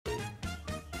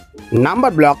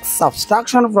Number blocks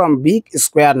subtraction from big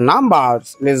square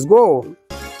numbers. Let's go.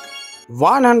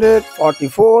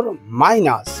 144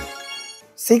 minus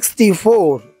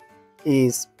 64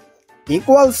 is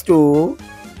equals to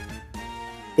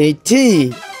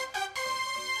 80.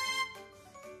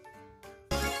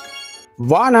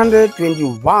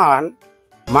 121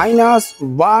 minus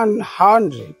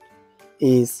 100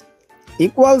 is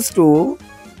equals to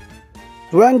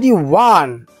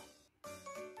 21.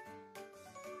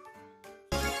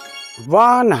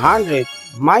 100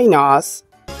 minus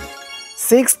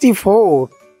 64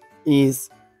 is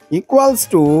equals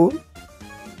to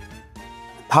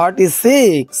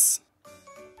 36.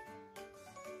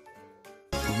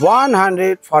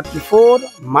 144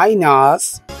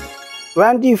 minus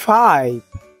 25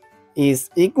 is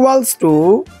equals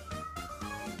to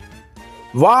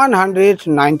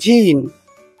 119.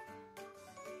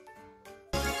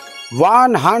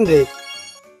 100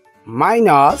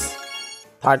 minus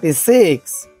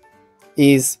 36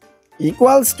 is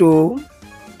equals to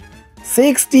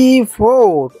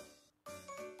 64.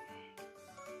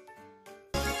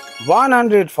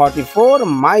 144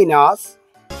 minus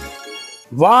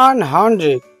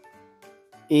 100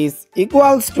 is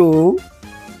equals to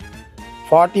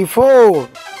 44.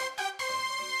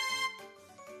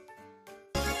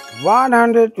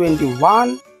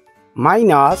 121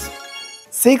 minus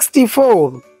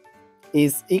 64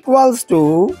 is equals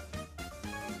to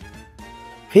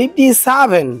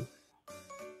 57.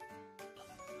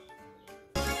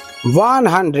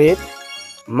 100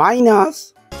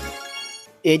 minus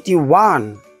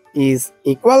 81 is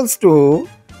equals to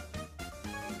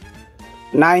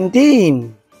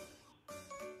 19.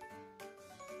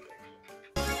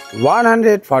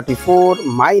 144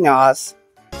 minus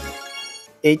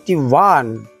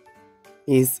 81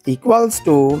 is equals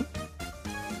to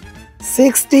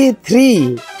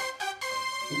 63.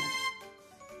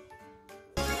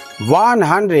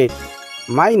 100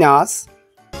 minus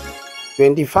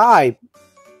 25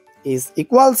 is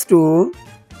equals to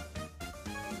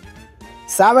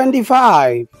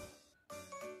 75.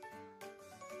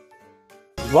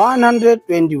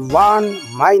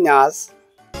 121 minus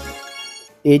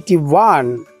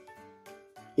 81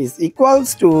 is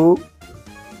equals to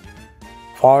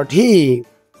 40.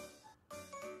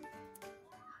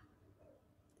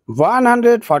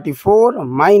 144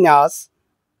 minus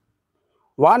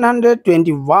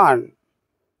 121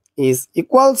 is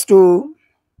equals to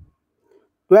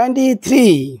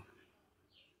 23.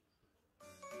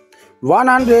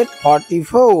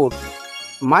 144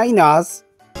 minus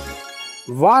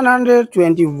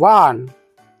 121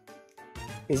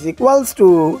 is equals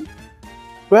to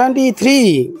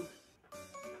 23.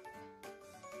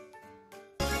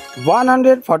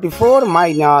 144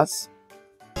 minus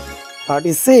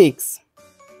 36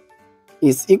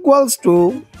 is equals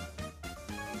to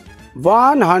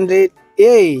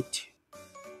 108.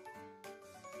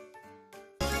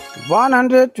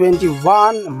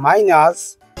 121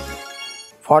 minus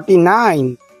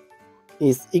 49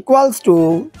 is equals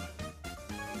to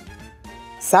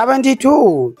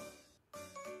 72.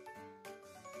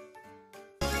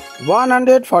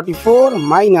 144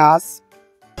 minus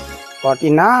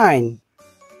 49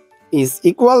 is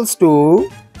equals to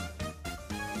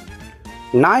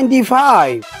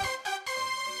 95.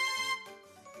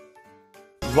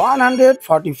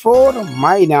 144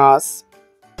 minus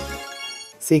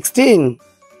 16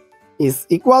 is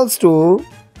equals to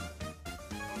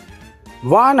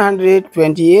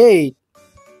 128.